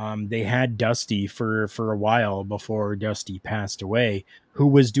 They had Dusty for a while before Dusty passed away, who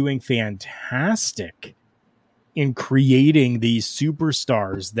was doing fantastic in creating these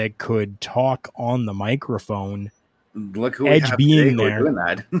superstars that could talk on the microphone. Look who Edge we have being today who are there. doing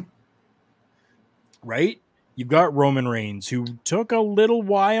that. Right? You've got Roman Reigns, who took a little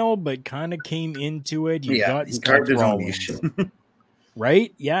while, but kind of came into it. You've got he Seth carved his own Rollins. niche.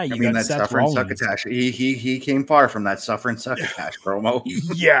 Right? Yeah, you got that Seth suffer and Rollins. succotash. He came far from that suffer and succotash promo.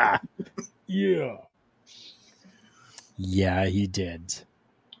 Yeah. Yeah, he did.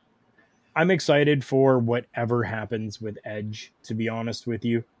 I'm excited for whatever happens with Edge, to be honest with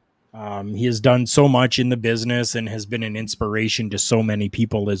you. He has done so much in the business and has been an inspiration to so many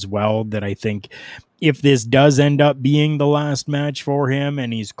people as well, that I think if this does end up being the last match for him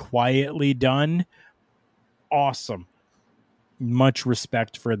and he's quietly done, awesome. Much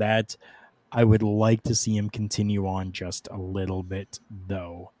respect for that. I would like to see him continue on just a little bit,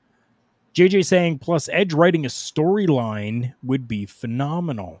 though. JJ saying, plus Edge writing a storyline would be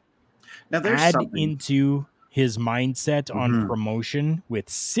phenomenal. Now there's Add something into his mindset on promotion with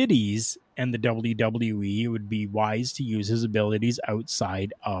cities and the WWE, it would be wise to use his abilities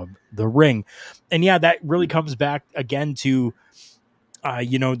outside of the ring. And yeah, that really comes back again to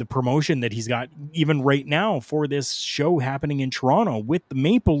the promotion that he's got even right now for this show happening in Toronto with the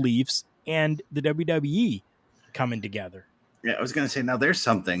Maple Leafs and the WWE coming together. Yeah, I was going to say, now there's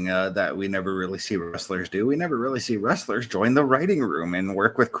something that we never really see wrestlers do. We never really see wrestlers join the writing room and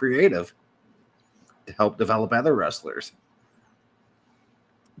work with creative to help develop other wrestlers.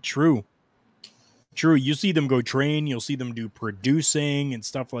 True. You see them go train. You'll see them do producing and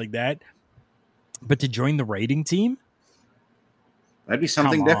stuff like that. But to join the writing team? That'd be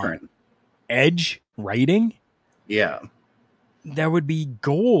something different. Edge writing? Yeah. That would be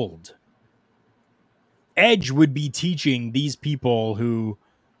gold. Edge would be teaching these people who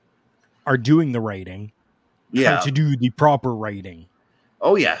are doing the writing how to do the proper writing.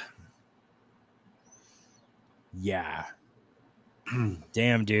 Oh, yeah. Yeah.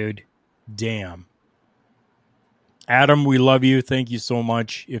 Damn, dude. Damn. Adam, we love you. Thank you so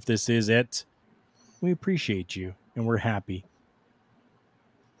much. If this is it, we appreciate you and we're happy.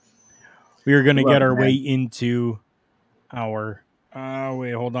 We are going to get our way into our...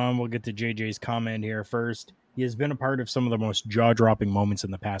 wait, hold on. We'll get to JJ's comment here first. He has been a part of some of the most jaw-dropping moments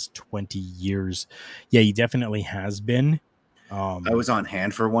in the past 20 years. Yeah, he definitely has been. I was on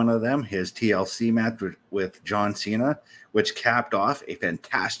hand for one of them, his TLC match with John Cena, which capped off a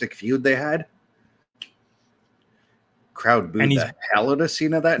fantastic feud they had. Crowd booed the hell out of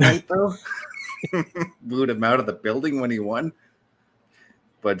Cena that night, though. Booed him out of the building when he won.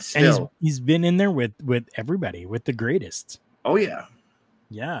 But still. And he's been in there with everybody, with the greatest. Oh, yeah.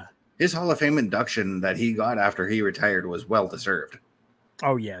 Yeah. His Hall of Fame induction that he got after he retired was well-deserved.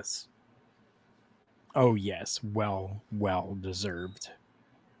 Oh, yes. Oh, yes. Well deserved.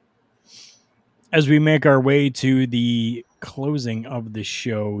 As we make our way to the closing of the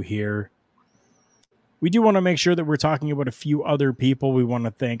show here, we do want to make sure that we're talking about a few other people. We want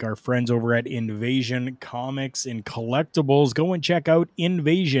to thank our friends over at Invasion Comics and Collectibles. Go and check out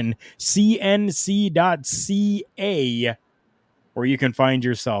invasioncnc.ca, where you can find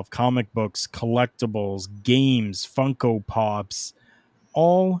yourself comic books, collectibles, games, Funko Pops,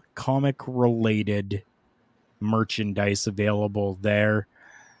 all comic-related merchandise available there.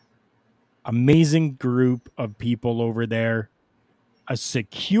 Amazing group of people over there. A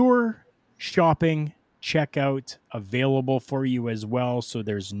secure shopping checkout available for you as well, so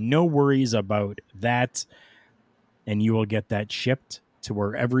there's no worries about that. And you will get that shipped to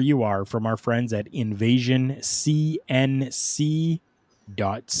wherever you are from our friends at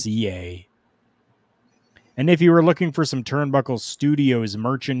invasioncnc.ca. And if you were looking for some Turnbuckle Studios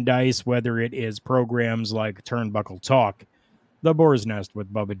merchandise, whether it is programs like Turnbuckle Talk, The Boar's Nest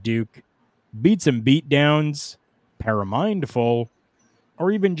with Bubba Duke, Beats and Beatdowns, Paramindful,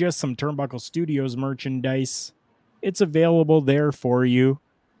 or even just some Turnbuckle Studios merchandise, it's available there for you.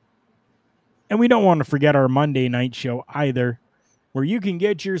 And we don't want to forget our Monday night show either, where you can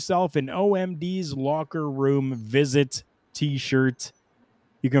get yourself an OMD's Locker Room Visit t-shirt.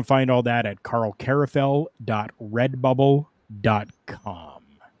 You can find all that at carlcarafel.redbubble.com.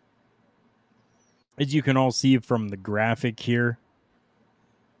 As you can all see from the graphic here,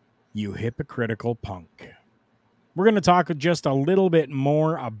 you hypocritical punk. We're going to talk just a little bit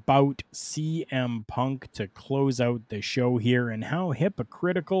more about CM Punk to close out the show here and how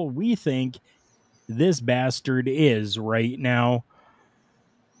hypocritical we think this bastard is right now.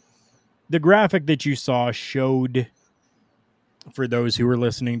 The graphic that you saw showed, for those who are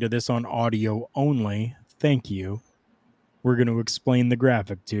listening to this on audio only, thank you. We're going to explain the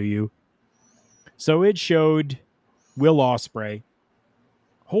graphic to you. So it showed Will Ospreay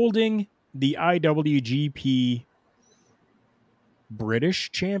holding the IWGP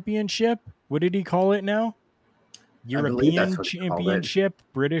British Championship. What did he call it now? European Championship,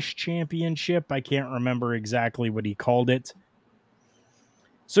 British Championship. I can't remember exactly what he called it.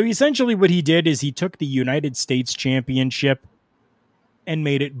 So essentially what he did is he took the United States Championship and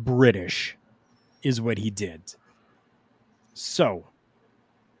made it British, is what he did. So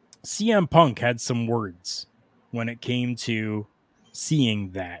CM Punk had some words when it came to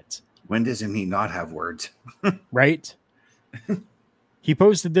seeing that. When doesn't he not have words? Right? He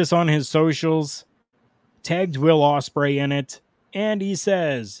posted this on his socials, tagged Will Ospreay in it, and he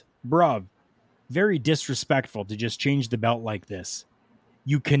says, bruv, very disrespectful to just change the belt like this.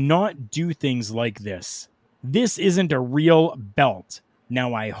 You cannot do things like this. This isn't a real belt.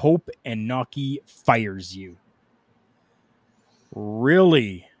 Now I hope Inoki fires you.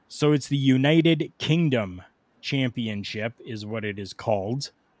 Really? So it's the United Kingdom Championship is what it is called.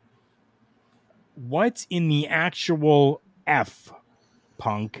 What in the actual F,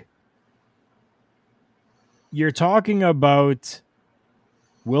 Punk? You're talking about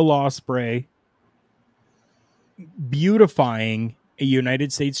Will Ospreay beautifying a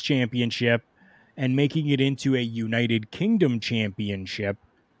United States Championship and making it into a United Kingdom Championship.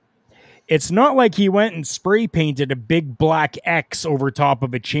 It's not like he went and spray painted a big black X over top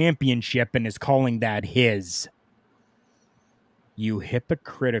of a championship and is calling that his. You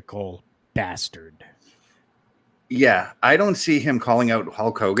hypocritical bastard. Yeah, I don't see him calling out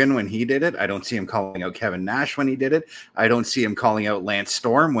Hulk Hogan when he did it. I don't see him calling out Kevin Nash when he did it. I don't see him calling out Lance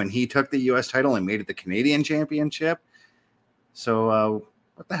Storm when he took the U.S. title and made it the Canadian Championship. So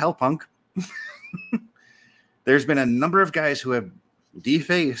what the hell, Punk? There's been a number of guys who have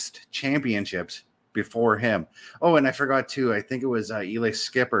defaced championships before him. Oh, and I forgot too. I think it was Eli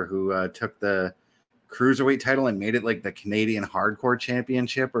Skipper who took the Cruiserweight title and made it like the Canadian Hardcore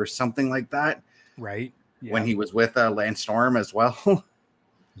Championship or something like that. Right. Yep. When he was with Lance Storm as well.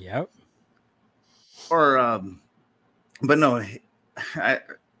 Yep. Or, but no,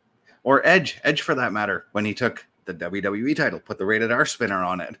 or Edge for that matter, when he took the WWE title, put the Rated R spinner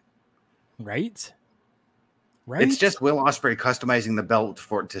on it. Right. Right. It's just Will Ospreay customizing the belt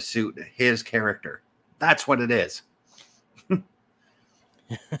for it to suit his character. That's what it is.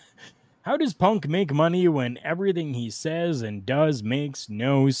 How does Punk make money when everything he says and does makes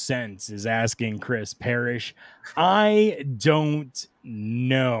no sense, is asking Chris Parrish. I don't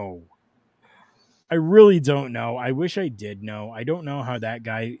know. I really don't know. I wish I did know. I don't know how that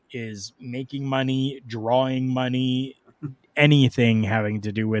guy is making money, drawing money, anything having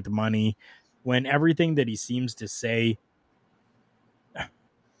to do with money, when everything that he seems to say,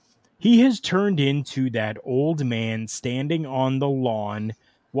 he has turned into that old man standing on the lawn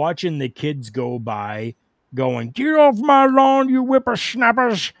watching the kids go by, going, "Get off my lawn, you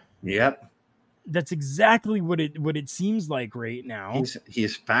whippersnappers." Yep. That's exactly what it seems like right now.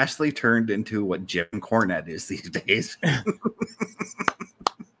 He's fastly turned into what Jim Cornette is these days.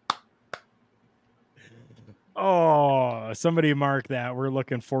 Oh, somebody mark that. We're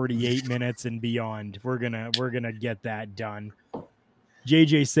looking 48 minutes and beyond. We're gonna get that done.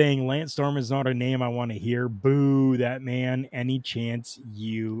 JJ saying Lance Storm is not a name I want to hear. Boo that man any chance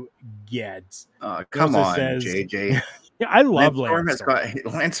you get. Come on, JJ. Yeah, I love Lance Storm.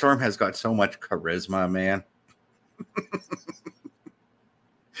 Lance Storm has got so much charisma, man.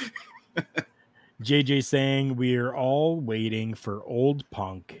 JJ saying we're all waiting for old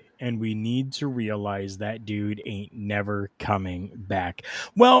Punk, and we need to realize that dude ain't never coming back.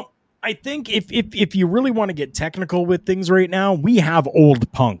 Well, I think if you really want to get technical with things right now, we have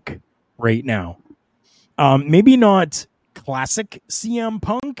old Punk right now. Maybe not classic CM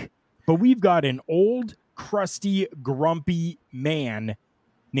Punk, but we've got an old, crusty, grumpy man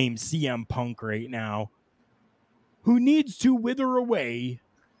named CM Punk right now. who needs to wither away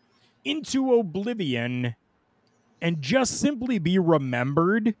into oblivion and just simply be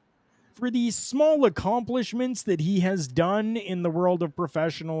remembered for these small accomplishments that he has done in the world of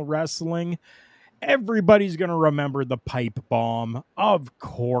professional wrestling. Everybody's going to remember the pipe bomb, of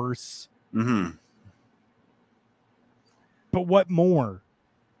course. Mm-hmm. But what more?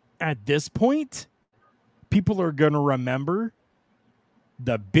 At this point, people are going to remember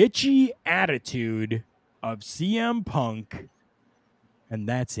the bitchy attitude of CM Punk, and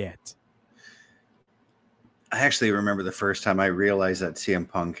that's it. I actually remember the first time I realized that CM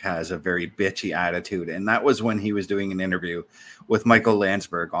Punk has a very bitchy attitude, and that was when he was doing an interview with Michael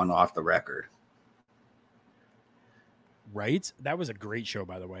Landsberg on Off the Record. Right? That was a great show,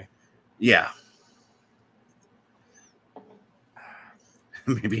 by the way. Yeah.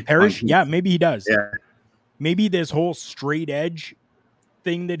 Maybe Parrish? Punk. Yeah, maybe he does. Yeah. Maybe this whole straight edge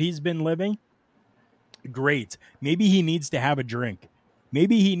thing that he's been living, great. Maybe he needs to have a drink.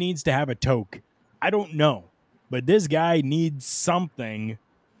 Maybe he needs to have a toke. I don't know. But this guy needs something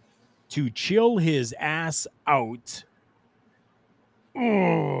to chill his ass out.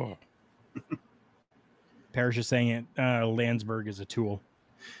 Ugh. Parrish is saying it. Landsberg is a tool.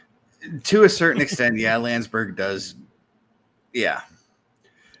 To a certain extent, yeah, Landsberg does. Yeah.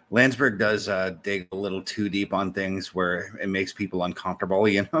 Landsberg does dig a little too deep on things where it makes people uncomfortable,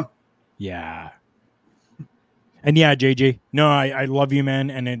 you know? Yeah. And yeah, JJ, no, I love you, man.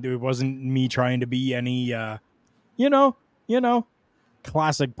 And it wasn't me trying to be any, you know,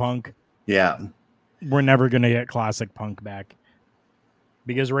 classic Punk. Yeah. We're never going to get classic Punk back.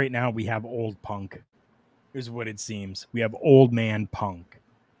 Because right now we have old Punk, is what it seems. We have old man Punk.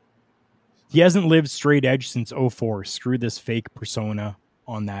 He hasn't lived straight edge since 2004. Screw this fake persona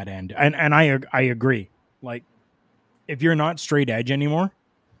on that end. And I agree. Like, if you're not straight edge anymore,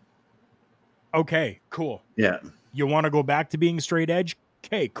 okay, cool. Yeah. You want to go back to being straight edge?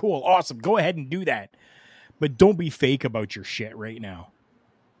 Okay, cool. Awesome. Go ahead and do that. But don't be fake about your shit right now.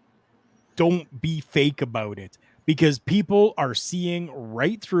 Don't be fake about it. Because people are seeing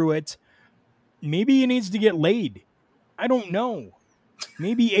right through it. Maybe he needs to get laid. I don't know.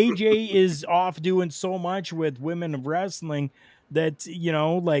 Maybe AJ is off doing so much with women of wrestling that, you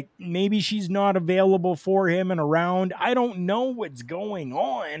know, like maybe she's not available for him and around. I don't know what's going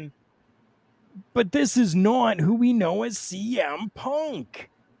on. But this is not who we know as CM Punk.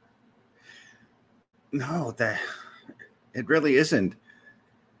 No, it really isn't.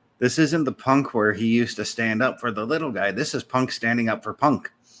 This isn't the Punk where he used to stand up for the little guy. This is Punk standing up for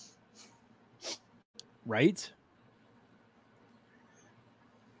Punk. Right?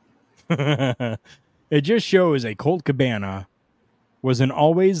 It just shows a Colt Cabana was an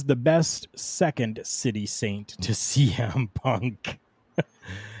always the best second city saint to CM Punk.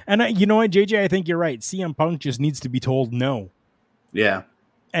 And you know what, JJ, I think you're right. CM Punk just needs to be told no. Yeah.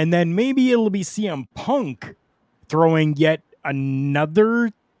 And then maybe it'll be CM Punk throwing yet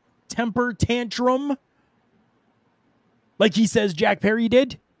another temper tantrum. Like he says Jack Perry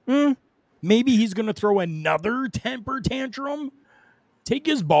did. Maybe he's going to throw another temper tantrum. Take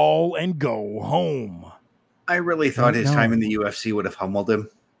his ball and go home. I really thought his time in the UFC would have humbled him.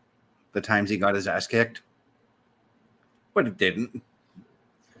 The times he got his ass kicked. But it didn't.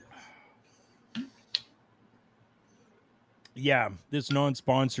 Yeah, this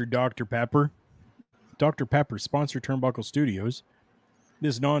non-sponsored Dr. Pepper. Dr. Pepper, sponsor Turnbuckle Studios.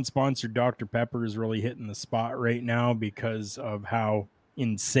 This non-sponsored Dr. Pepper is really hitting the spot right now because of how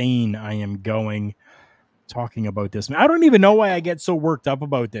insane I am going talking about this. I don't even know why I get so worked up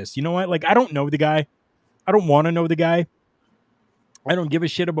about this. You know what? Like, I don't know the guy. I don't want to know the guy. I don't give a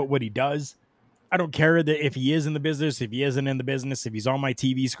shit about what he does. I don't care that if he is in the business, if he isn't in the business, if he's on my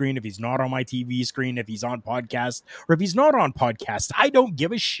TV screen, if he's not on my TV screen, if he's on podcast, or if he's not on podcast. I don't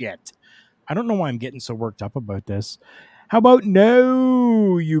give a shit. I don't know why I'm getting so worked up about this. How about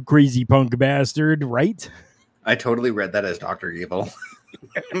no, you crazy punk bastard, right? I totally read that as Dr. Evil.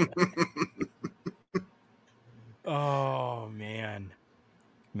 Oh, man.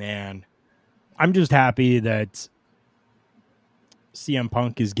 Man. I'm just happy that CM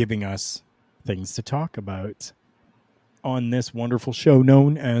Punk is giving us things to talk about on this wonderful show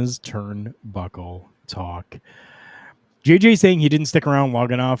known as Turnbuckle Talk. JJ saying he didn't stick around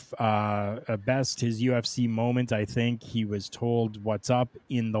long enough. Best his UFC moment, I think he was told what's up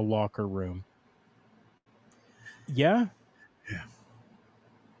in the locker room. Yeah.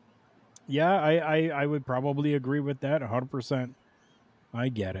 Yeah, I would probably agree with that 100%. I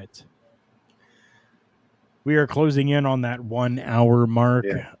get it. We are closing in on that 1 hour mark.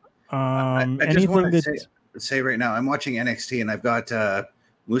 Yeah. I just want to say right now, I'm watching NXT and I've got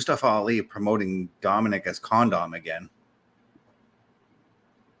Mustafa Ali promoting Dominic as Condom again.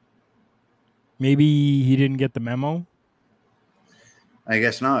 Maybe he didn't get the memo. I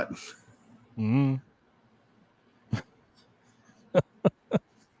guess not. Mm.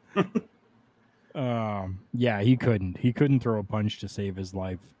 Yeah, he couldn't. He couldn't throw a punch to save his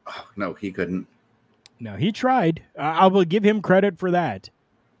life. Oh, no, he couldn't. No, he tried. I will give him credit for that.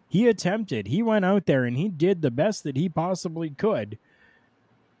 He attempted. He went out there and he did the best that he possibly could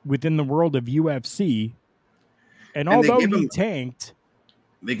within the world of UFC. And although he tanked,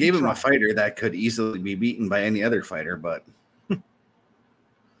 they gave him a fighter that could easily be beaten by any other fighter, but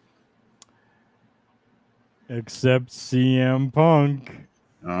except CM Punk.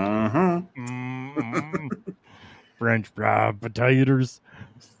 Uh-huh. French fry potatoes.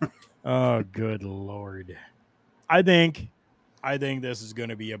 Oh, good Lord. I think this is going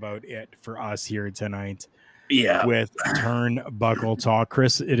to be about it for us here tonight. Yeah. With Turnbuckle Talk.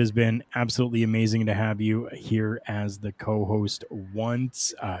 Chris, it has been absolutely amazing to have you here as the co-host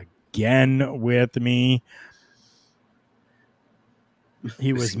once again with me.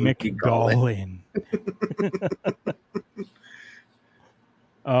 He was Mick Gallin.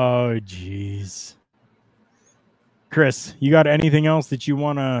 Oh, jeez. Chris, you got anything else that you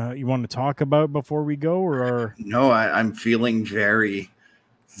wanna talk about before we go, or? No, I'm feeling very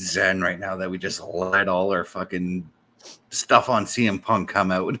zen right now that we just let all our fucking stuff on CM Punk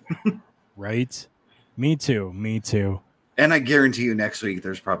come out. Right? Me too. And I guarantee you next week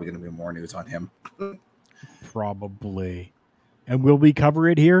there's probably going to be more news on him. Probably. And will we cover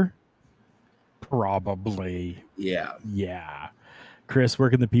it here? Probably. Yeah. Chris, where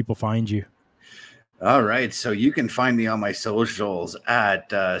can the people find you? All right, so you can find me on my socials at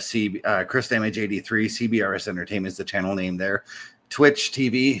ChrisDamage83, CBRS Entertainment is the channel name there. Twitch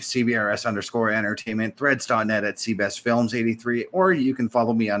TV, CBRS_entertainment, threads.net at CBestFilms83, or you can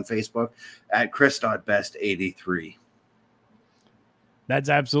follow me on Facebook at Chris.best83. That's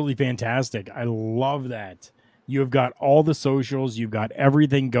absolutely fantastic. I love that. You have got all the socials. You've got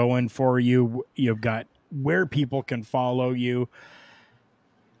everything going for you. You've got where people can follow you.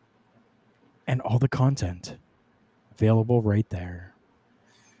 And all the content available right there.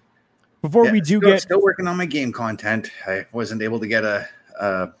 Before we still working on my game content. I wasn't able to get a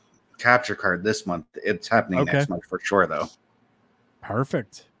capture card this month. It's happening next month for sure, though.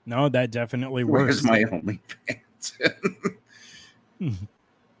 Perfect. No, that definitely works. Where's my OnlyFans?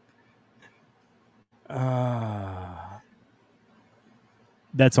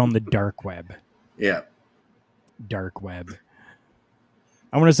 That's on the dark web. Yeah. Dark web.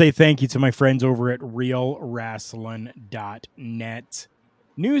 I want to say thank you to my friends over at realwrestling.net.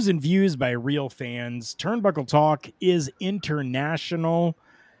 News and views by real fans. Turnbuckle Talk is international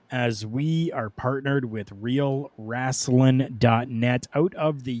as we are partnered with realwrestling.net out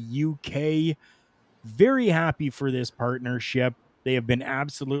of the UK. Very happy for this partnership. They have been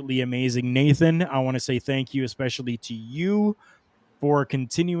absolutely amazing. Nathan, I want to say thank you especially to you for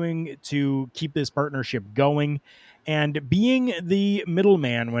continuing to keep this partnership going and being the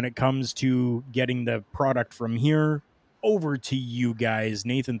middleman when it comes to getting the product from here over to you guys.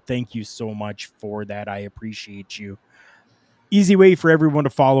 Nathan, thank you so much for that. I appreciate you. Easy way for everyone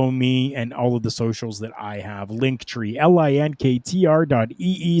to follow me and all of the socials that I have. Linktree,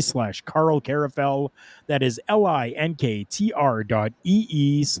 linktr.ee/Carl Carafel. That is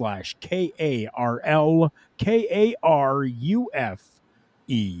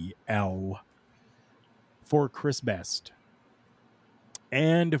linktr.ee/KARL for Chris Best.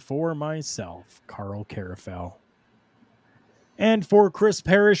 And for myself, Carl Carafel. And for Chris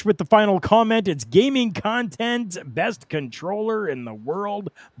Parrish with the final comment, it's gaming content, best controller in the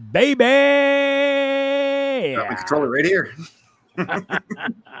world, baby! Got my controller right here.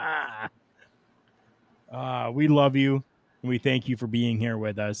 We love you, and we thank you for being here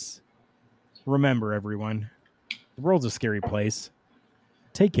with us. Remember, everyone, the world's a scary place.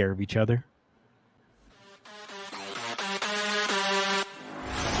 Take care of each other.